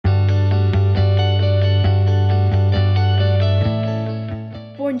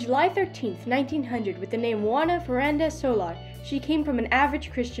July 13, 1900, with the name Juana Ferranda Solar, she came from an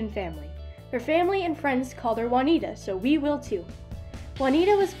average Christian family. Her family and friends called her Juanita, so we will too.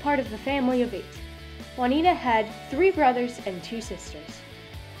 Juanita was part of a family of 8. Juanita had 3 brothers and 2 sisters.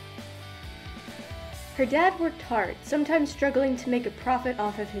 Her dad worked hard, sometimes struggling to make a profit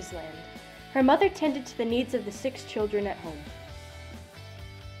off of his land. Her mother tended to the needs of the 6 children at home.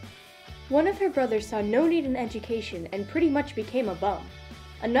 One of her brothers saw no need in education and pretty much became a bum.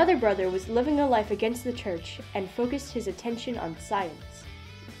 Another brother was living a life against the church and focused his attention on science.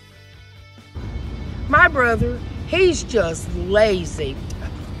 My brother, he's just lazy.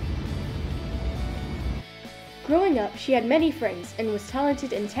 Growing up, she had many friends and was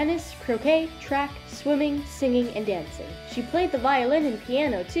talented in tennis, croquet, track, swimming, singing, and dancing. She played the violin and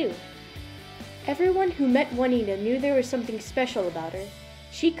piano too. Everyone who met Juanita knew there was something special about her.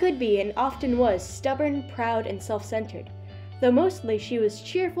 She could be, and often was, stubborn, proud, and self-centered, though mostly she was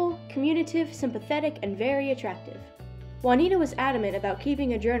cheerful, communicative, sympathetic, and very attractive. Juanita was adamant about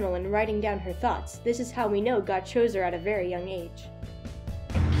keeping a journal and writing down her thoughts. This is how we know God chose her at a very young age.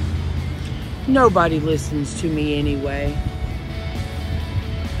 Nobody listens to me anyway.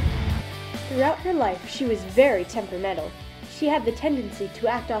 Throughout her life, she was very temperamental. She had the tendency to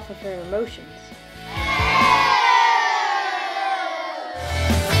act off of her emotions.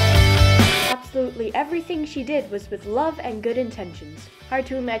 Absolutely everything she did was with love and good intentions. Hard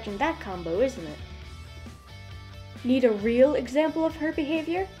to imagine that combo, isn't it? Need a real example of her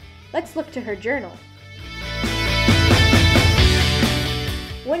behavior? Let's look to her journal.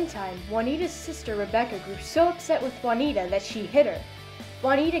 One time, Juanita's sister Rebecca grew so upset with Juanita that she hit her.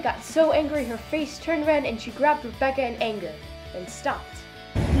 Juanita got so angry her face turned red and she grabbed Rebecca in anger, then stopped.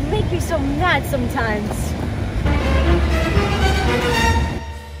 You make me so mad sometimes.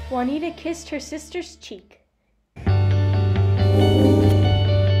 Juanita kissed her sister's cheek.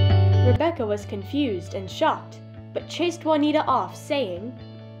 Rebecca was confused and shocked, but chased Juanita off, saying,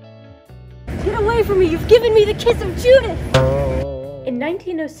 Get away from me! You've given me the kiss of Judas! In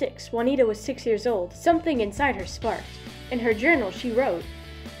 1906, Juanita was 6 years old. Something inside her sparked. In her journal, she wrote,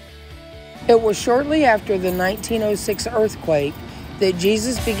 It was shortly after the 1906 earthquake that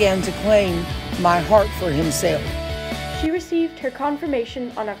Jesus began to claim my heart for himself. She received her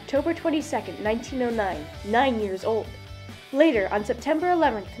confirmation on October 22, 1909, 9 years old. Later, on September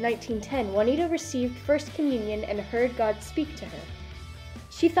 11, 1910, Juanita received First Communion and heard God speak to her.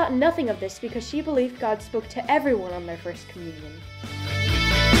 She thought nothing of this because she believed God spoke to everyone on their First Communion.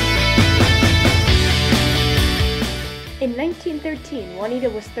 In 1913,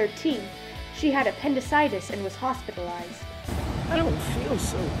 Juanita was 13. She had appendicitis and was hospitalized. I don't feel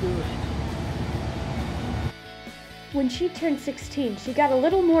so good. When she turned 16, she got a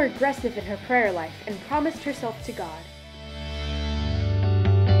little more aggressive in her prayer life and promised herself to God.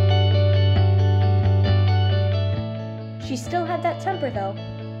 She still had that temper though.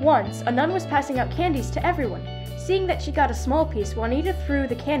 Once, a nun was passing out candies to everyone. Seeing that she got a small piece, Juanita threw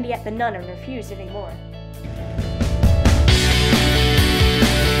the candy at the nun and refused any more.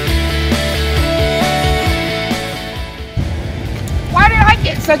 Why did I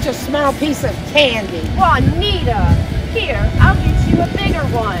get such a small piece of candy? Juanita! Here, I'll get you a bigger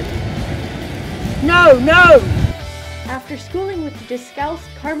one. No! After schooling with the Discalced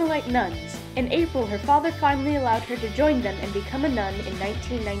Carmelite nuns, in April her father finally allowed her to join them and become a nun in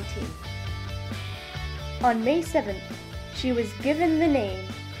 1919. On May 7th, she was given the name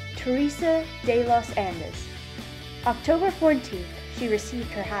Teresa de los Andes. October 14th, she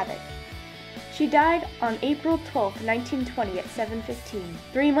received her habit. She died on April 12, 1920 at 7:15,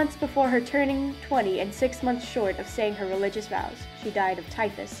 3 months before her turning 20 and 6 months short of saying her religious vows. She died of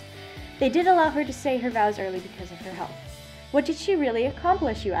typhus. They did allow her to say her vows early because of her health. What did she really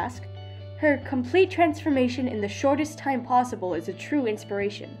accomplish, you ask? Her complete transformation in the shortest time possible is a true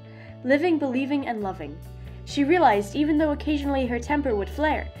inspiration. Living, believing, and loving. She realized, even though occasionally her temper would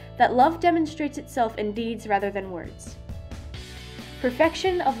flare, that love demonstrates itself in deeds rather than words.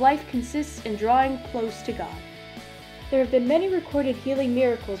 Perfection of life consists in drawing close to God. There have been many recorded healing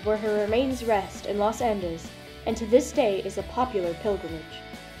miracles where her remains rest in Los Andes, and to this day is a popular pilgrimage.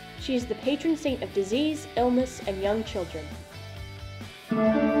 She is the patron saint of disease, illness, and young children.